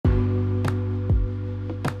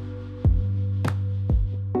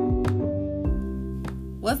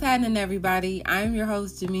What's happening, everybody? I'm your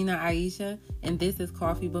host, Jamina Aisha, and this is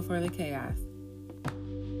Coffee Before the Chaos.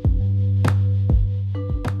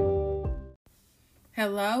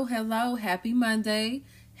 Hello. Happy Monday.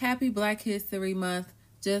 Happy Black History Month.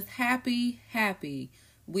 Just happy.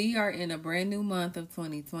 We are in a brand new month of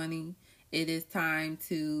 2020. It is time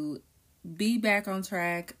to be back on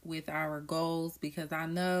track with our goals because I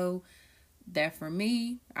know that for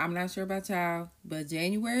me, I'm not sure about y'all, but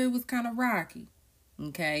January was kind of rocky.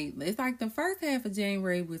 Okay, it's like the first half of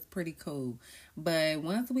January was pretty cool, but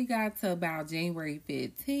once we got to about January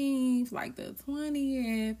 15th, like the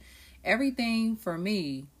 20th, everything for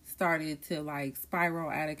me started to like spiral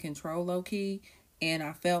out of control low key, and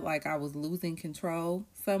I felt like I was losing control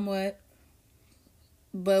somewhat.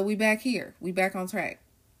 But we back here, we back on track,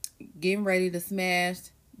 getting ready to smash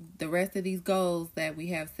the rest of these goals that we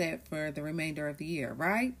have set for the remainder of the year,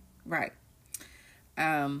 right?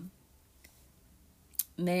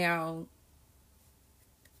 Now,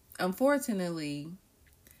 unfortunately,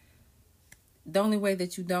 the only way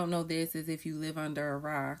that you don't know this is if you live under a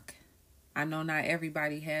rock. I know not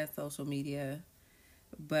everybody has social media,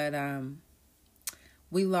 but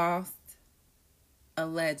we lost a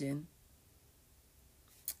legend,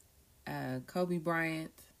 Kobe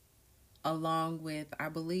Bryant, along with, I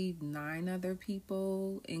believe, 9 other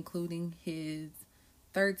people, including his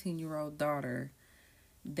 13-year-old daughter.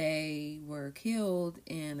 They were killed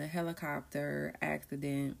in a helicopter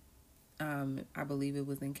accident. I believe it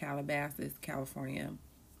was in Calabasas, California.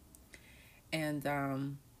 And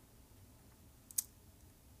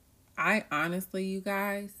I honestly, you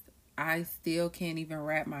guys, I still can't even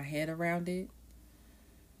wrap my head around it.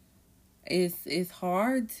 It's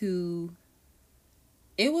hard to...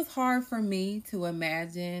 It was hard for me to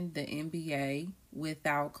imagine the NBA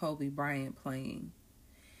without Kobe Bryant playing.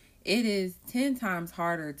 It is 10 times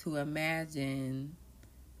harder to imagine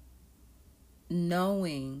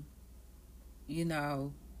knowing,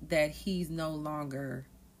 that he's no longer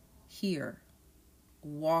here,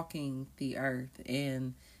 walking the earth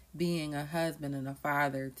and being a husband and a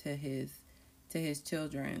father to his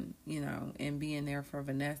children, and being there for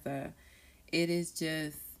Vanessa. It is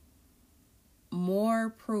just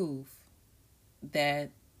more proof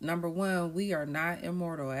that, number one, we are not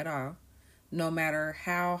immortal at all. No matter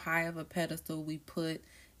how high of a pedestal we put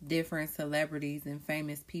different celebrities and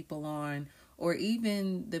famous people on, or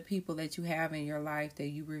even the people that you have in your life that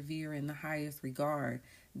you revere in the highest regard,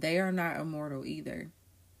 they are not immortal either.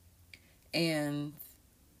 And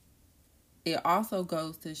it also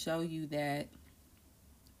goes to show you that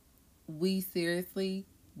we seriously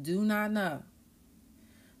do not know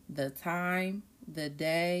the time, the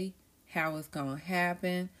day, how it's going to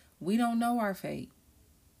happen. We don't know our fate.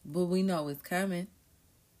 But we know it's coming.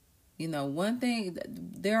 One thing,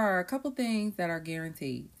 there are a couple things that are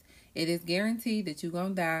guaranteed. It is guaranteed that you're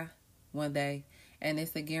going to die one day. And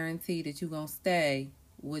it's a guarantee that you're going to stay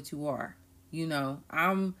what you are.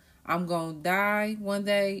 I'm going to die one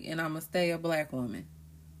day and I'm going to stay a black woman.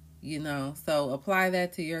 So apply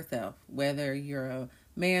that to yourself. Whether you're a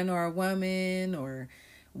man or a woman, or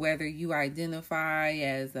whether you identify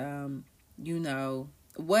as,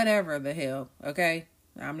 whatever the hell, okay?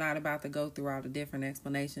 I'm not about to go through all the different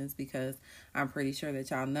explanations because I'm pretty sure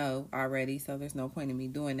that y'all know already, so there's no point in me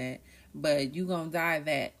doing that. But you gonna die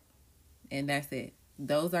that, and that's it.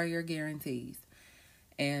 Those are your guarantees.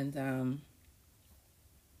 And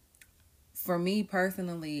for me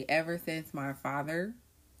personally, ever since my father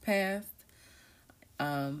passed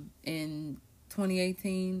in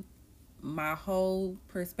 2018, my whole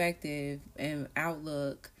perspective and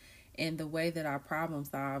outlook and the way that I problem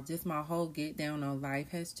solve, just my whole get down on life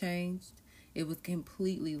has changed.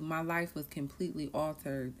 My life was completely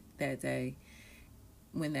altered that day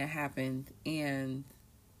when that happened. And,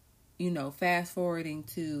 fast forwarding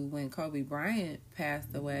to when Kobe Bryant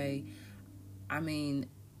passed away,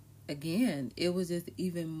 again, it was just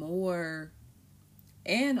even more.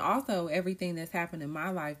 And also everything that's happened in my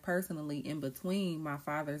life personally in between my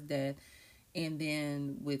father's death and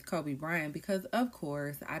then with Kobe Bryant, because of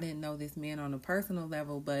course I didn't know this man on a personal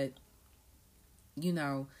level, but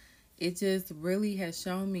it just really has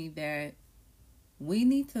shown me that we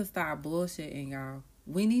need to stop bullshitting, y'all.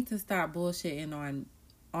 We need to stop bullshitting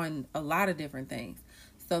on a lot of different things.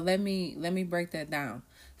 So let me break that down.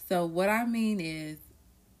 So what I mean is,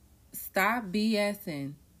 stop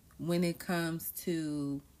BSing when it comes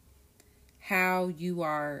to how you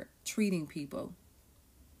are treating people.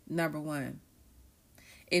 Number one,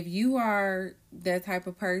 if you are that type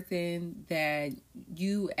of person that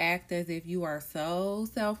you act as if you are so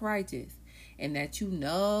self-righteous and that you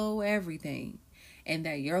know everything and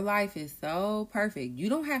that your life is so perfect. You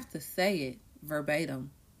don't have to say it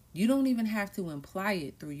verbatim. You don't even have to imply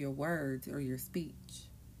it through your words or your speech.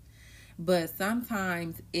 But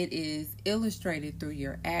sometimes it is illustrated through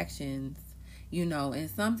your actions, and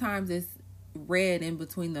sometimes it's read in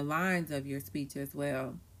between the lines of your speech as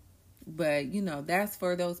well. But, that's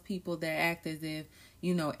for those people that act as if,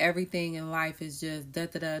 everything in life is just da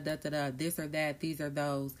da da da da da, this or that, these are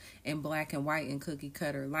those, and black and white and cookie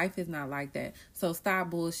cutter. Life is not like that. So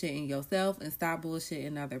stop bullshitting yourself and stop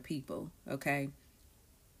bullshitting other people, okay?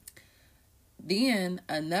 Then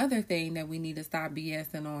another thing that we need to stop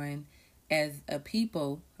BSing on as a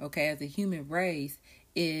people, okay, as a human race,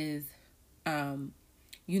 is,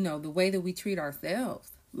 the way that we treat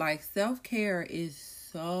ourselves. Like, self-care is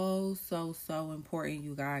so, so, so important,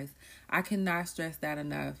 you guys. I cannot stress that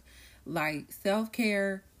enough. Like,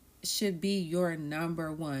 self-care should be your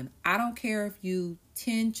number one. I don't care if you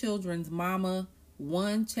 10 children's mama,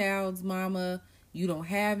 one child's mama, you don't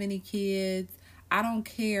have any kids. I don't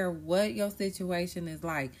care what your situation is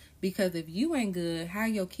like, because if you ain't good, how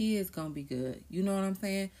your kids gonna be good? You know what I'm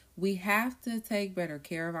saying? We have to take better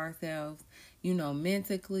care of ourselves,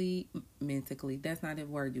 mentally, that's not a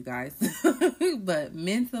word, you guys, but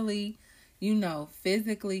mentally,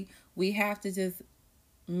 physically, we have to just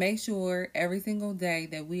make sure every single day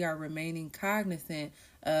that we are remaining cognizant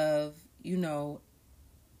of,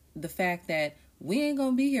 the fact that we ain't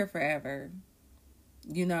gonna be here forever.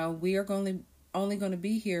 We are only going to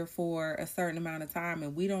be here for a certain amount of time,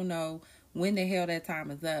 and we don't know when the hell that time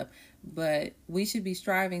is up. But we should be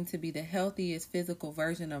striving to be the healthiest physical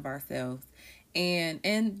version of ourselves. And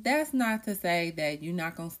that's not to say that you're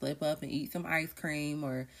not going to slip up and eat some ice cream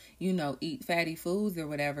or, eat fatty foods or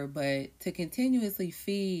whatever, but to continuously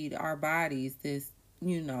feed our bodies this,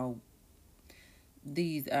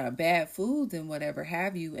 these bad foods and whatever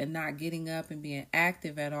have you, and not getting up and being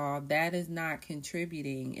active at all, that is not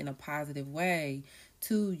contributing in a positive way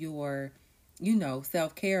to your,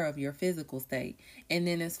 self-care of your physical state. And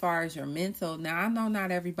then as far as your mental, now I know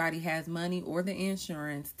not everybody has money or the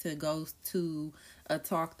insurance to go to a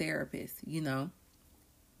talk therapist,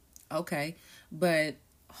 okay, but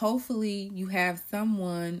hopefully you have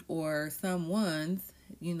someone or someone's,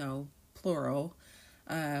 plural,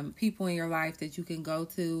 people in your life that you can go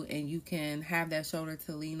to, and you can have that shoulder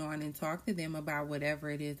to lean on and talk to them about whatever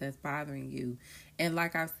it is that's bothering you. And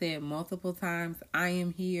like I've said multiple times, I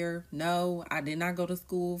am here. No, I did not go to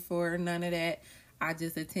school for none of that. I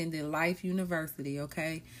just attended Life University,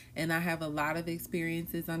 okay? And I have a lot of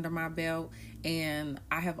experiences under my belt, and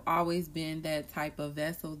I have always been that type of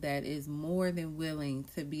vessel that is more than willing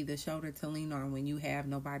to be the shoulder to lean on when you have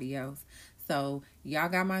nobody else. So y'all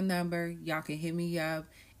got my number. Y'all can hit me up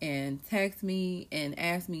and text me and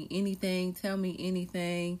ask me anything, tell me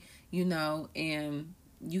anything, and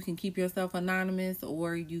you can keep yourself anonymous,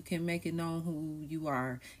 or you can make it known who you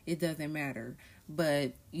are. It doesn't matter.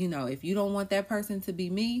 But, if you don't want that person to be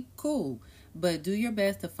me, cool. But do your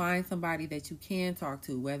best to find somebody that you can talk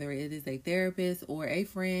to, whether it is a therapist or a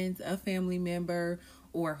friend, a family member,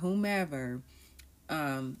 or whomever.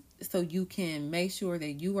 So you can make sure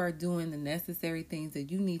that you are doing the necessary things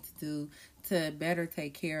that you need to do to better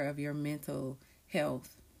take care of your mental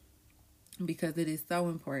health, because it is so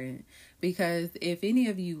important. Because if any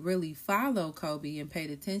of you really follow Kobe and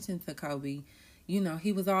paid attention to Kobe,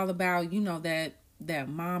 he was all about, that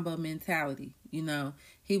Mamba mentality.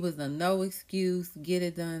 He was a no excuse, get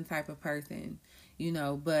it done type of person,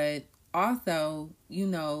 but also,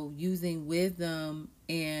 using wisdom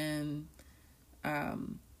and,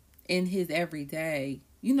 in his everyday,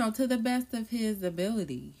 to the best of his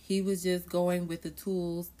ability. He was just going with the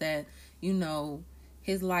tools that,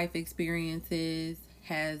 his life experiences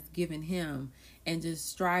has given him, and just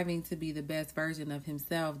striving to be the best version of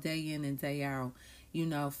himself day in and day out.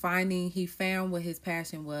 He found what his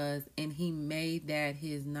passion was, and he made that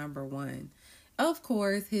his number one. Of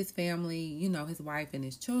course, his family, his wife and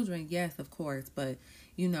his children, yes, of course, but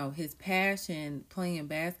his passion playing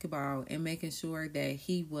basketball and making sure that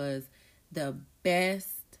he was the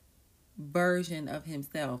best version of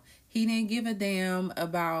himself. He didn't give a damn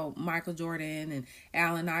about Michael Jordan and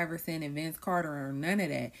Allen Iverson and Vince Carter or none of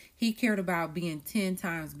that. He cared about being 10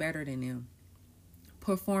 times better than them,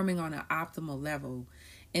 performing on an optimal level.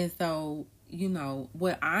 And so,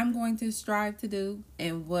 what I'm going to strive to do,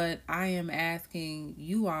 and what I am asking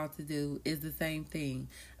you all to do, is the same thing.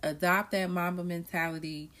 Adopt that Mamba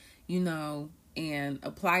mentality, and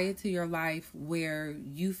apply it to your life where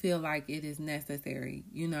you feel like it is necessary,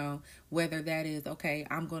 whether that is, okay,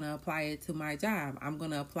 I'm going to apply it to my job. I'm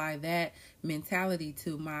going to apply that mentality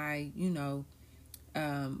to my,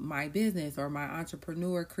 my business or my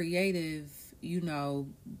entrepreneur creative,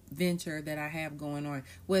 venture that I have going on.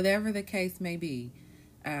 Whatever the case may be,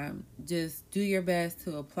 just do your best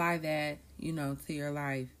to apply that, to your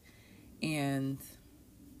life. And,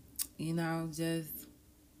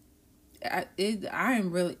 I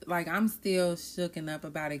am really, like, I'm still shooken up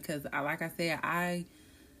about it because, like I said, I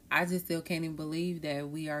just still can't even believe that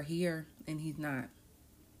we are here and he's not.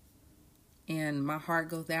 And my heart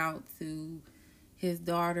goes out to his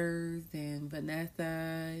daughters and Vanessa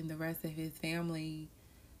and the rest of his family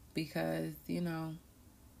because,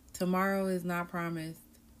 tomorrow is not promised.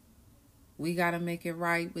 We got to make it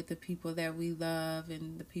right with the people that we love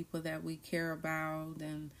and the people that we care about.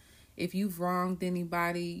 And if you've wronged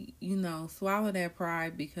anybody, swallow that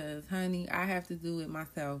pride because, honey, I have to do it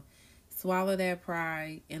myself. Swallow that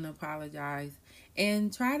pride and apologize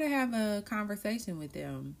and try to have a conversation with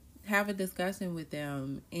them. Have a discussion with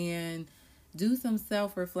them and do some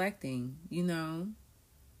self-reflecting, and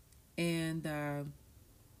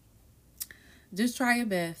just try your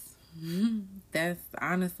best. That's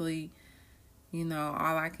honestly,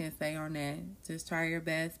 all I can say on that. Just try your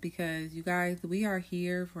best because you guys, we are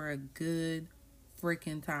here for a good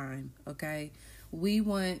freaking time, okay? We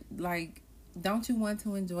want, don't you want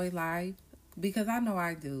to enjoy life? Because I know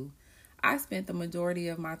I do. I spent the majority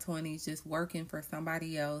of my 20s just working for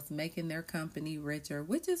somebody else, making their company richer,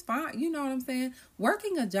 which is fine. You know what I'm saying?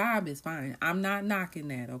 Working a job is fine. I'm not knocking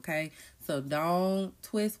that, okay? So don't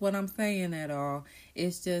twist what I'm saying at all.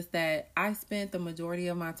 It's just that I spent the majority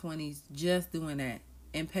of my 20s just doing that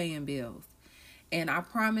and paying bills. And I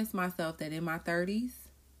promised myself that in my 30s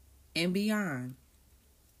and beyond,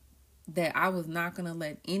 that I was not going to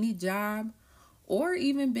let any job or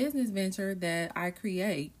even business venture that I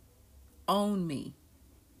create own me.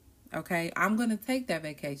 Okay? I'm going to take that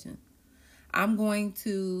vacation. I'm going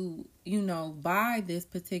to, buy this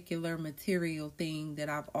particular material thing that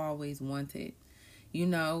I've always wanted.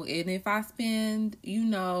 And if I spend,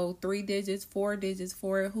 3 digits, 4 digits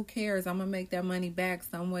for it, who cares? I'm going to make that money back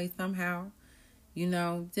some way, somehow. Buy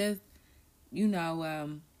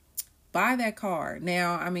that car.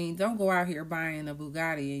 Now, don't go out here buying a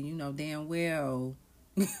Bugatti and damn well.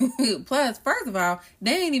 Plus, first of all,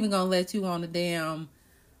 they ain't even gonna let you on the damn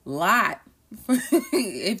lot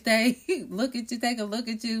if they take a look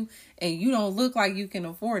at you and you don't look like you can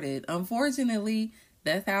afford it. Unfortunately,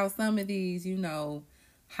 that's how some of these,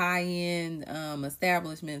 high-end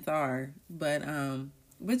establishments are. But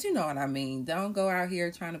you know what I mean. Don't go out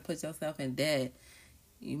here trying to put yourself in debt.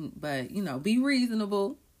 But, be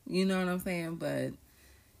reasonable. You know what I'm saying? But,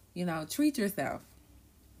 treat yourself.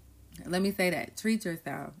 Let me say that. Treat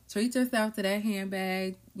yourself. Treat yourself to that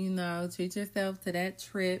handbag. Treat yourself to that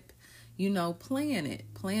trip. Plan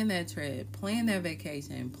it. Plan that trip. Plan that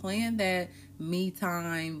vacation. Plan that me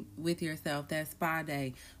time with yourself, that spa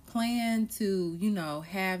day. Plan to,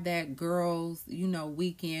 have that girls,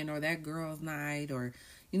 weekend or that girls night or,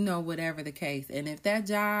 whatever the case. And if that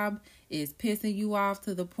job is pissing you off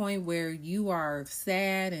to the point where you are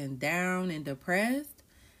sad and down and depressed,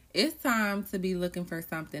 it's time to be looking for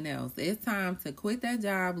something else. It's time to quit that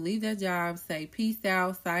job, leave that job, say peace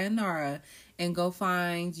out, sayonara, and go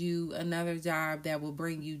find you another job that will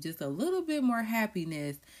bring you just a little bit more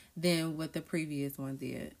happiness than what the previous one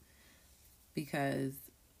did. Because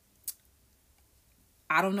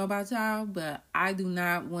I don't know about y'all, but I do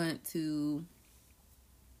not want to,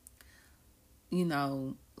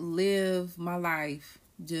 live my life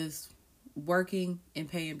just working and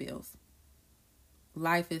paying bills.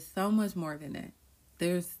 Life is so much more than that.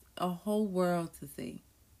 There's a whole world to see.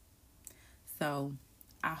 So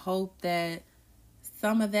I hope that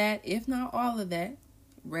some of that, if not all of that,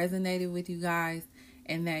 resonated with you guys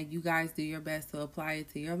and that you guys do your best to apply it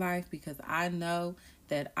to your life, because I know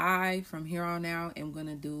that I, from here on out, am going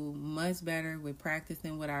to do much better with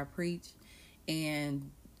practicing what I preach and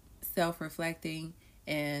self-reflecting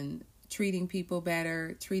and treating people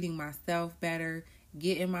better, treating myself better,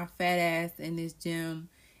 getting my fat ass in this gym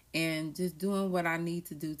and just doing what I need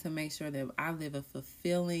to do to make sure that I live a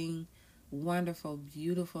fulfilling, wonderful,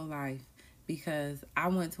 beautiful life, because I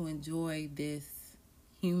want to enjoy this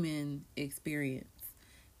human experience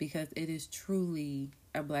because it is truly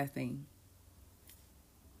a blessing.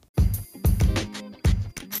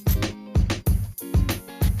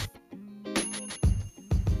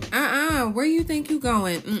 Where you think you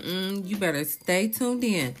going? You better stay tuned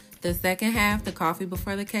in. The second half, the Coffee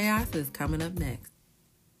Before the Chaos, is coming up next.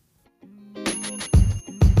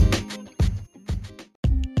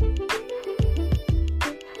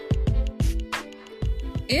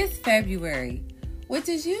 It's February, which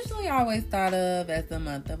is usually always thought of as the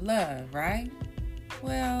month of love, right?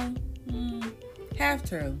 Well, half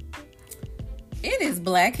true. It is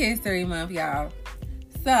Black History Month, y'all.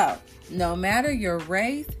 So, no matter your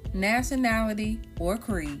race, nationality, or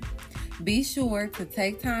creed, be sure to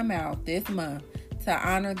take time out this month to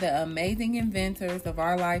honor the amazing inventors of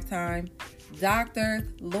our lifetime, doctors,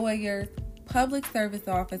 lawyers, public service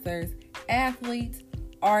officers, athletes,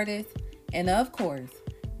 artists, and of course,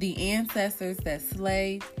 the ancestors that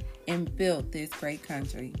slaved and built this great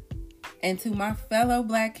country. And to my fellow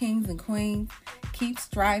Black kings and queens, keep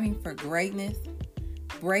striving for greatness,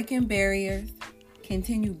 breaking barriers,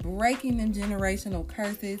 continue breaking them generational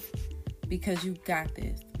curses, because you got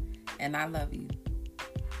this. And I love you.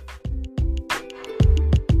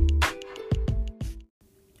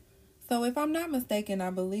 So if I'm not mistaken,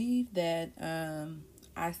 I believe that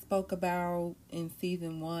I spoke about in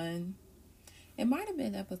season 1. It might have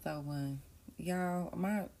been episode 1. Y'all,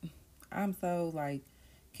 I'm so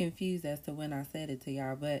confused as to when I said it to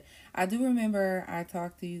y'all, but I do remember I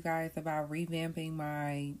talked to you guys about revamping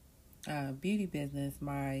my beauty business,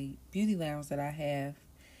 my beauty lounge that I have,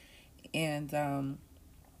 and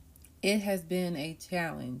it has been a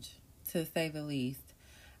challenge, to say the least.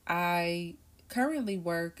 I currently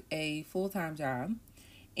work a full-time job,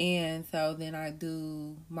 and so then I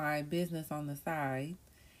do my business on the side,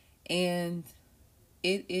 and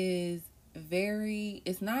it's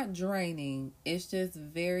not draining, it's just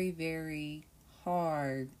very, very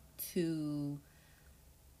hard to,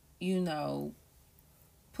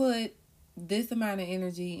 put this amount of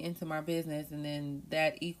energy into my business and then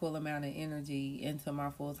that equal amount of energy into my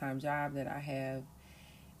full-time job that I have.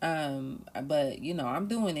 But I'm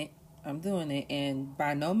doing it. And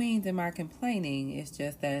by no means am I complaining. It's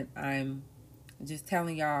just that I'm just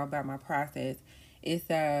telling y'all about my process.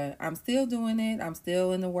 I'm still doing it. I'm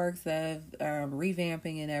still in the works of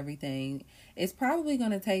revamping and everything. It's probably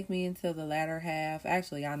going to take me until the latter half.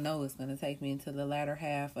 Actually, I know it's going to take me until the latter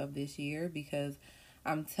half of this year, because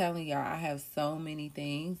I'm telling y'all, I have so many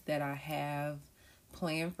things that I have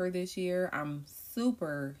planned for this year. I'm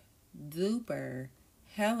super duper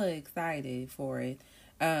hella excited for it.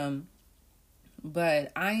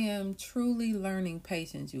 But I am truly learning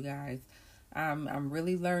patience, you guys. I'm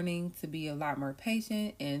really learning to be a lot more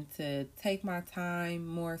patient and to take my time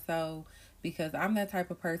more so, because I'm that type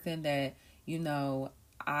of person that, once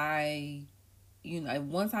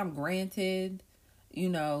I'm granted,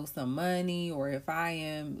 some money, or if I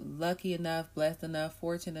am lucky enough, blessed enough,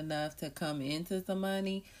 fortunate enough to come into some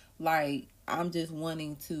money, I'm just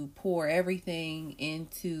wanting to pour everything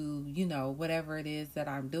into, whatever it is that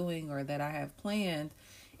I'm doing or that I have planned.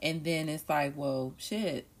 And then it's well,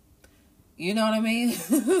 shit. You know what I mean?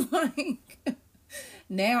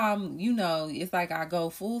 Now it's I go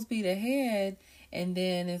full speed ahead, and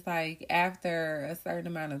then it's after a certain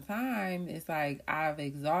amount of time, it's I've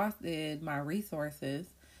exhausted my resources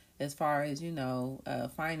as far as,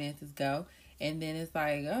 finances go. And then it's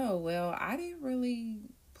oh, well, I didn't really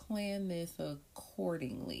plan this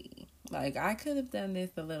accordingly. I could have done this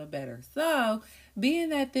a little better. So, being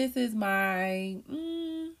that this is my,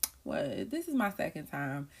 this is my second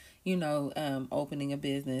time, opening a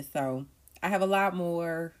business. So, I have a lot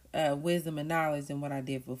more wisdom and knowledge than what I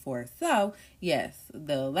did before. So, yes,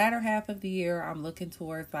 the latter half of the year, I'm looking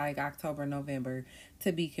towards October, November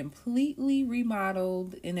to be completely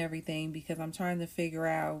remodeled and everything, because I'm trying to figure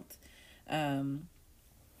out the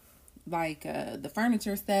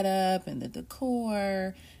furniture setup and the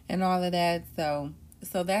decor and all of that. So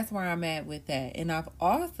that's where I'm at with that. And I've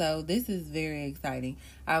also, this is very exciting,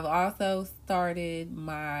 I've also started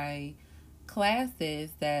my classes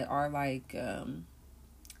that are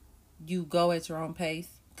you go at your own pace,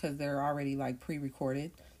 because they're already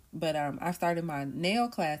pre-recorded. But I started my nail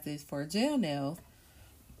classes for gel nails,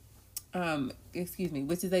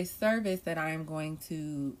 which is a service that I am going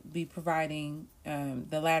to be providing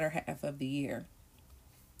the latter half of the year,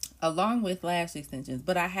 along with lash extensions.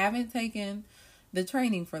 But I haven't taken the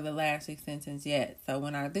training for the lash extensions yet. So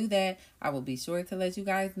when I do that, I will be sure to let you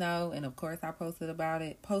guys know. And of course, I post about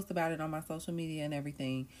it on my social media and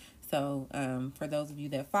everything. So for those of you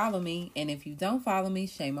that follow me, and if you don't follow me,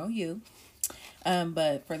 shame on you.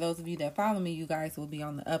 But for those of you that follow me, you guys will be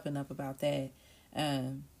on the up and up about that,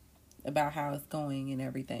 about how it's going and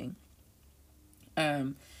everything.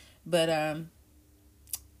 But I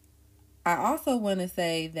also want to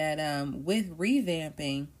say that with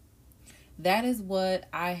revamping, that is what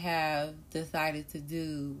I have decided to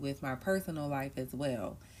do with my personal life as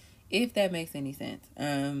well, if that makes any sense.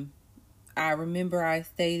 I remember I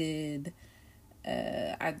stated,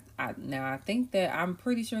 I think that I'm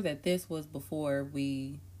pretty sure that this was before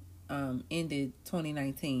we ended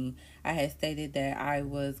 2019, I had stated that I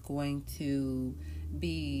was going to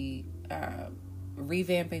be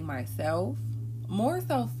revamping myself, more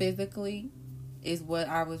so physically, is what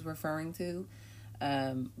I was referring to.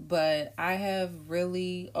 But I have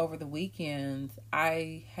really, over the weekends,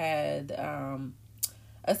 I had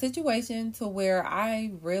a situation to where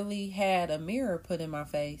I really had a mirror put in my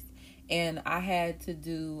face, and I had to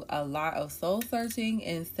do a lot of soul searching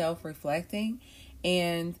and self reflecting,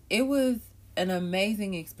 and it was an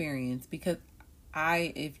amazing experience because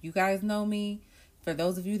if you guys know me, for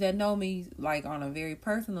those of you that know me like on a very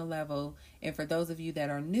personal level, and for those of you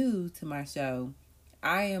that are new to my show,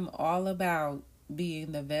 I am all about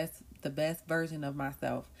being the best version of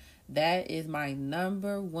myself. That is my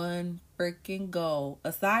number one freaking goal,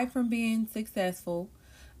 aside from being successful.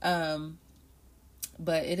 Um,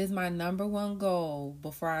 but it is my number one goal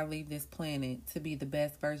before I leave this planet to be the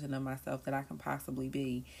best version of myself that I can possibly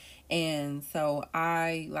be. And so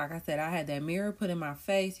like I said, I had that mirror put in my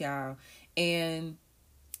face, y'all, and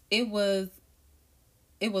it was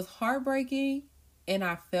heartbreaking, and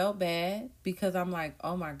I felt bad because I'm like,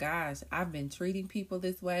 oh my gosh, I've been treating people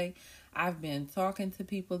this way. I've been talking to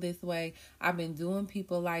people this way. I've been doing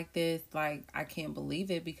people like this. Like, I can't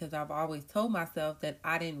believe it, because I've always told myself that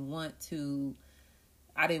I didn't want to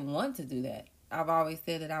do that. I've always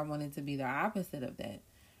said that I wanted to be the opposite of that.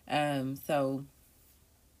 So,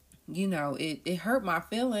 it hurt my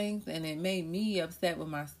feelings, and it made me upset with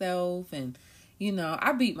myself, and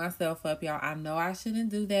I beat myself up, y'all. I know I shouldn't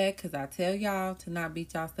do that, because I tell y'all to not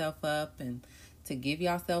beat yourself up and to give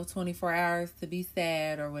yourself 24 hours to be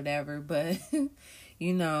sad or whatever. But,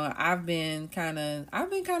 I've been kind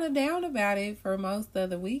of down about it for most of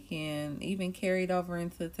the weekend, even carried over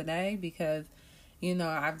into today, because,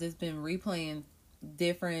 I've just been replaying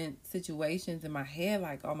different situations in my head,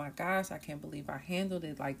 like, oh my gosh, I can't believe I handled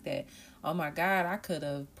it like that. Oh my God, I could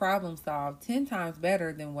have problem solved 10 times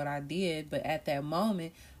better than what I did. But at that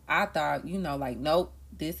moment, I thought, like, nope,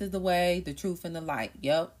 this is the way, the truth, and the light.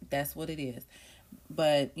 Yep, that's what it is.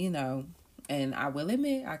 But, and I will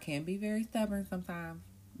admit, I can be very stubborn sometimes.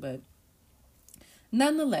 But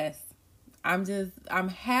nonetheless, I'm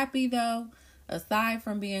happy though. Aside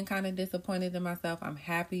from being kind of disappointed in myself, I'm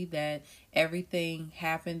happy that everything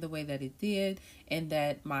happened the way that it did, and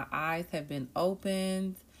that my eyes have been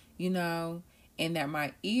opened, and that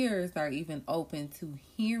my ears are even open to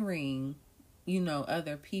hearing,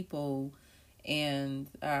 other people and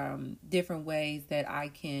different ways that I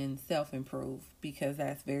can self-improve, because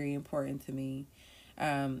that's very important to me.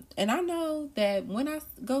 And I know that when I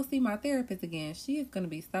go see my therapist again, she is going to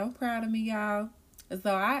be so proud of me, y'all. So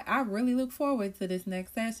I really look forward to this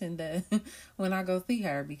next session that when I go see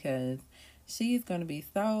her, because she's going to be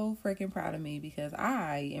so freaking proud of me, because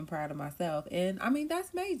I am proud of myself. And I mean,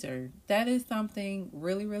 that's major. That is something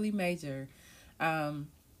really, really major. And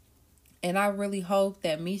I really hope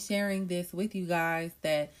that me sharing this with you guys,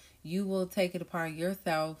 that you will take it upon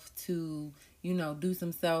yourself to, do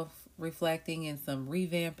some self-reflecting and some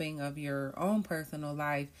revamping of your own personal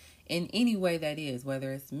life in any way that is,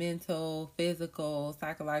 whether it's mental, physical,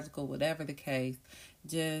 psychological, whatever the case.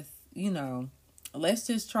 Just, let's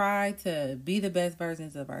just try to be the best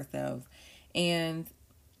versions of ourselves. And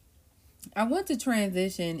I want to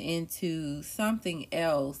transition into something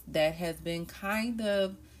else that has been kind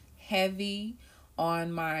of heavy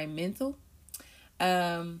on my mental.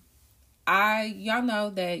 Y'all know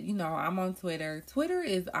that, I'm on Twitter. Twitter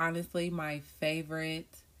is honestly my favorite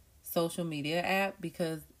social media app,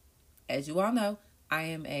 because as you all know, I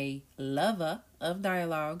am a lover of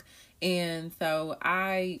dialogue. And so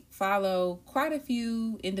I follow quite a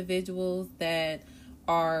few individuals that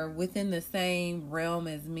are within the same realm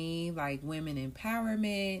as me, like women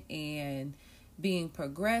empowerment and being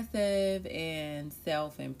progressive and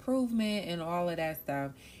self-improvement and all of that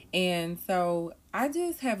stuff. And so I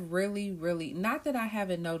just have really, really, not that I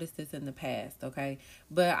haven't noticed this in the past, okay,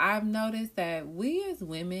 but I've noticed that we as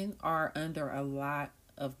women are under a lot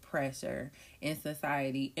of pressure in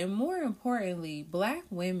society. And more importantly, Black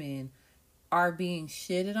women are being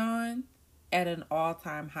shitted on at an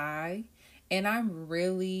all-time high. And I'm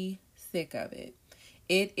really sick of it.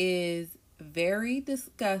 It is very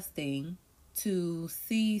disgusting to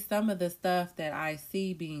see some of the stuff that I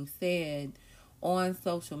see being said on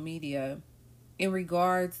social media in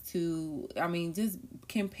regards to, just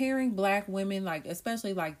comparing Black women, like,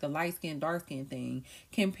 especially like the light skin, dark skin thing,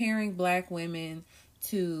 comparing Black women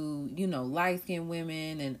to, light skinned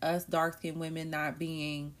women, and us dark skinned women not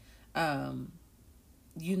being,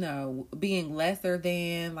 being lesser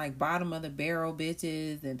than, like, bottom of the barrel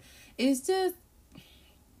bitches. And it's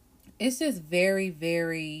it's just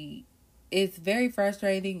very, it's very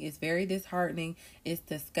frustrating. It's very disheartening. It's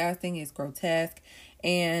disgusting. It's grotesque.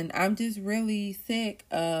 And I'm just really sick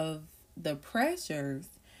of the pressures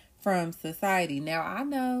from society. Now,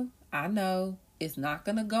 I know it's not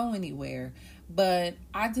going to go anywhere, but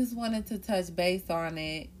I just wanted to touch base on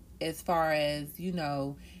it as far as,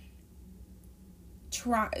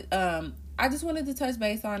 try I just wanted to touch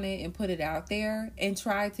base on it and put it out there and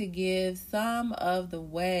try to give some of the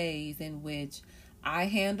ways in which I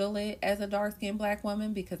handle it as a dark-skinned black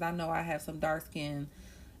woman, because I know I have some dark-skinned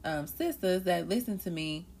sisters that listen to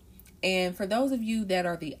me. And for those of you that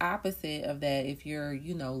are the opposite of that, if you're,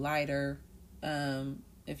 lighter,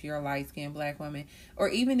 if you're a light-skinned black woman, or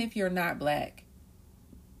even if you're not black,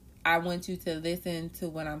 I want you to listen to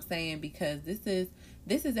what I'm saying, because this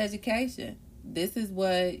is education. This is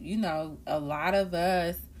what, a lot of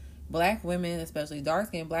us black women, especially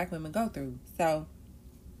dark-skinned black women, go through. So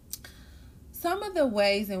some of the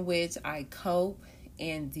ways in which I cope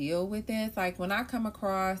and deal with this, like when I come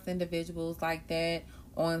across individuals like that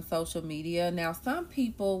on social media. Now, some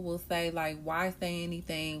people will say, like, why say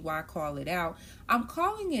anything? Why call it out? I'm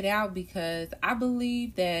calling it out because I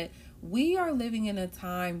believe that we are living in a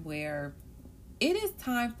time where it is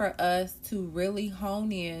time for us to really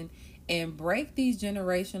hone in and break these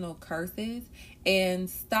generational curses and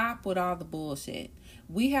stop with all the bullshit.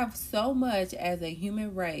 We have so much as a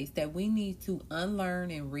human race that we need to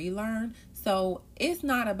unlearn and relearn. So it's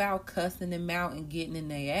not about cussing them out and getting in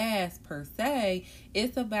their ass per se.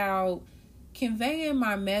 It's about conveying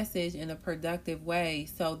my message in a productive way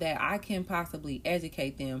so that I can possibly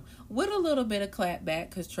educate them with a little bit of clapback,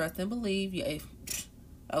 because trust and believe,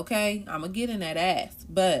 okay, I'm going to get in that ass,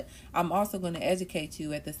 but I'm also going to educate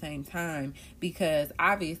you at the same time, because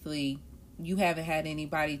obviously you haven't had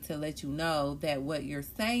anybody to let you know that what you're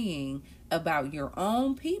saying about your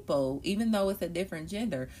own people, even though it's a different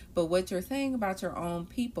gender, but what you're saying about your own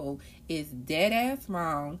people is dead ass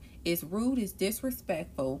wrong. It's rude. It's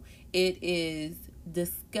disrespectful. It is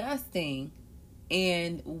disgusting.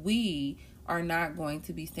 And we are not going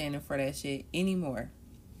to be standing for that shit anymore.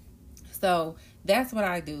 So that's what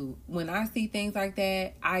I do. When I see things like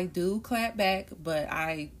that, I do clap back, but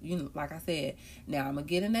like I said, now I'm going to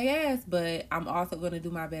get in their ass, but I'm also going to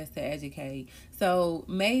do my best to educate. So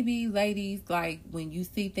maybe, ladies, like when you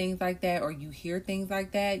see things like that or you hear things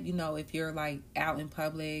like that, if you're like out in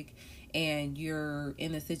public and you're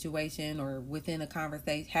in a situation or within a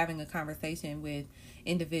conversation, having a conversation with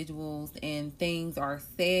individuals, and things are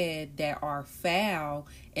said that are foul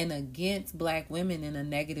and against black women in a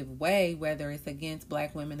negative way, whether it's against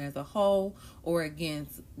black women as a whole or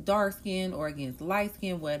against dark skin or against light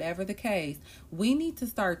skin, whatever the case, we need to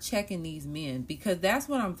start checking these men, because that's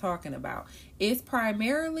what I'm talking about. It's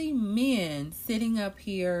primarily men sitting up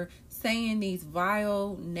here saying these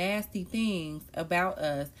vile, nasty things about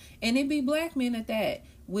us, and it be black men at that,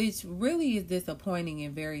 which really is disappointing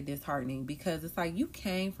and very disheartening, because it's like, you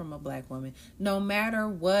came from a black woman. No matter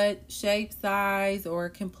what shape, size, or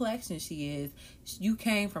complexion she is, you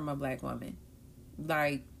came from a black woman.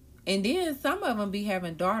 Like, and then some of them be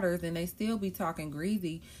having daughters and they still be talking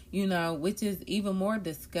greasy, which is even more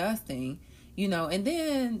disgusting. And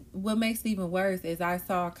then what makes it even worse is I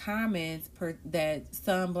saw comments that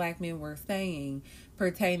some black men were saying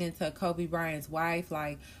pertaining to Kobe Bryant's wife,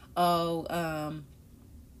 like,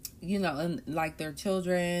 and like their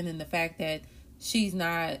children, and the fact that she's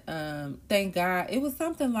not, thank God. It was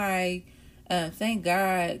something like, thank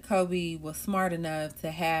God Kobe was smart enough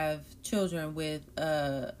to have children with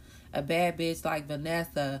a bad bitch like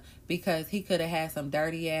Vanessa, because he could have had some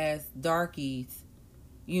dirty ass darkies,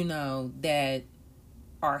 that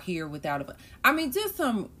are here without just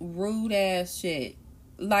some rude ass shit.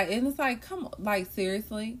 Like, and it's like, come on, like,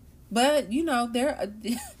 seriously. But,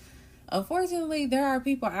 unfortunately, there are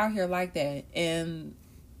people out here like that. And,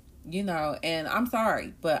 and I'm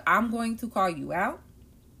sorry, but I'm going to call you out.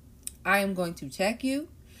 I am going to check you,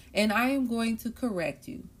 and I am going to correct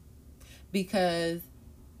you, because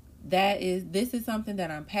this is something that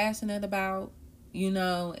I'm passionate about,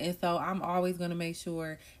 and so I'm always going to make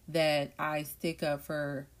sure that I stick up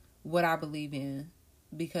for what I believe in,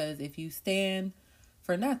 because if you stand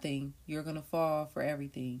for nothing, you're going to fall for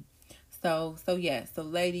everything. So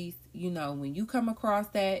ladies, when you come across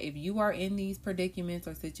that, if you are in these predicaments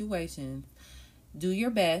or situations, do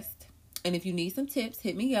your best. And if you need some tips,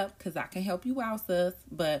 hit me up, because I can help you out, sis.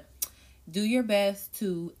 But do your best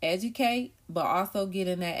to educate, but also get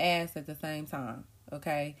in that ass at the same time,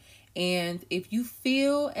 okay? And if you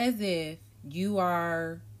feel as if you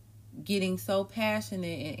are getting so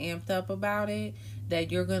passionate and amped up about it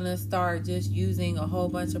that you're going to start just using a whole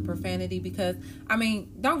bunch of profanity, because, I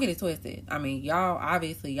mean, don't get it twisted. I mean,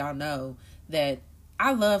 y'all know that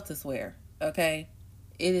I love to swear, okay?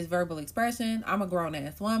 It is verbal expression. I'm a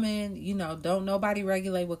grown-ass woman. You know, don't nobody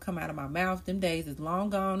regulate what come out of my mouth. Them days is long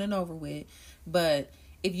gone and over with. But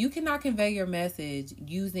if you cannot convey your message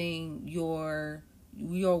using your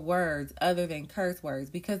words other than curse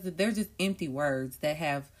words, because they're just empty words that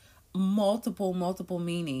have multiple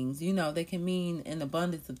meanings. You know, they can mean an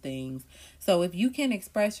abundance of things. So if you can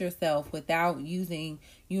express yourself without using,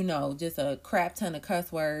 you know, just a crap ton of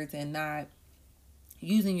cuss words and not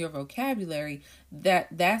using your vocabulary,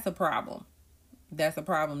 that's a problem. That's a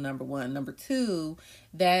problem, number one. Number two,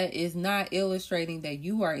 that is not illustrating that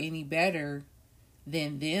you are any better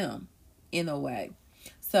than them in a way.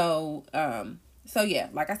 So yeah,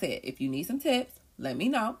 like I said, if you need some tips, let me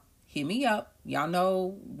know. Hit me up. Y'all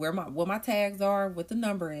know what my tags are, what the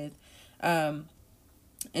number is.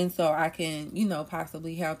 And so I can, you know,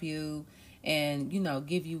 possibly help you and, you know,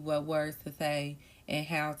 give you what words to say and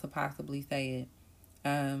how to possibly say it.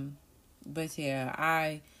 But yeah,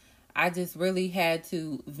 I just really had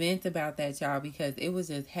to vent about that, y'all, because it was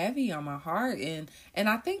just heavy on my heart. And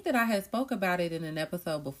I think that I had spoke about it in an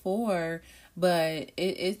episode before, but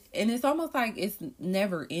it's almost like it's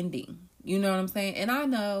never ending. You know what I'm saying? And I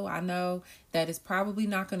know that it's probably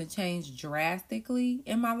not going to change drastically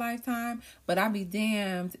in my lifetime, but I'll be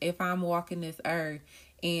damned if I'm walking this earth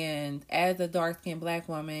and as a dark-skinned black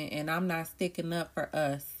woman and I'm not sticking up for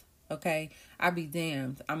us. Okay, I'll be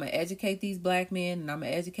damned. I'm going to educate these black men and I'm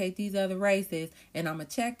going to educate these other races and I'm going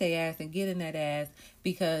to check their ass and get in that ass,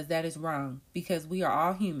 because that is wrong. Because we are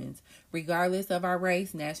all humans, regardless of our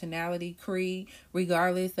race, nationality, creed,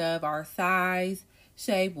 regardless of our size,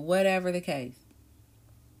 shape, whatever the case.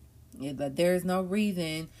 Yeah, but there's no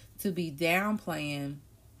reason to be downplaying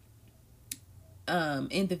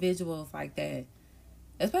individuals like that.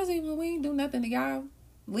 Especially when we ain't do nothing to y'all.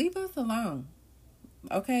 Leave us alone.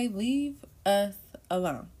 Okay, leave us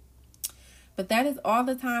alone. But that is all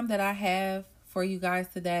the time that I have for you guys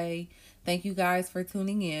today. Thank you guys for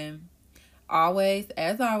tuning in.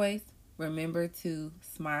 As always, remember to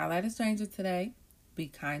smile at a stranger today. Be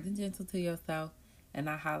kind and gentle to yourself. And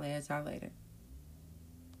I'll holler at y'all later.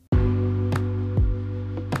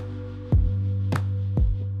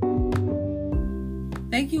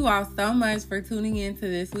 Thank you all so much for tuning in to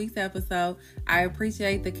this week's episode. I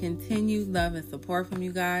appreciate the continued love and support from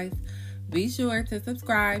you guys. Be sure to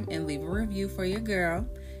subscribe and leave a review for your girl.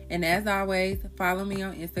 And as always, follow me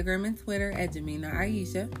on Instagram and Twitter at Jamina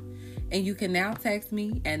Aisha. And you can now text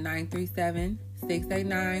me at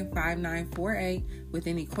 937-689-5948 with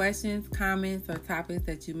any questions, comments, or topics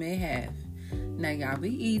that you may have. Now, y'all be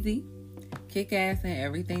easy, kick ass in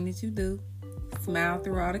everything that you do, smile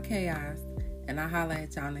through all the chaos, and I'll holler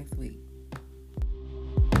at y'all next week.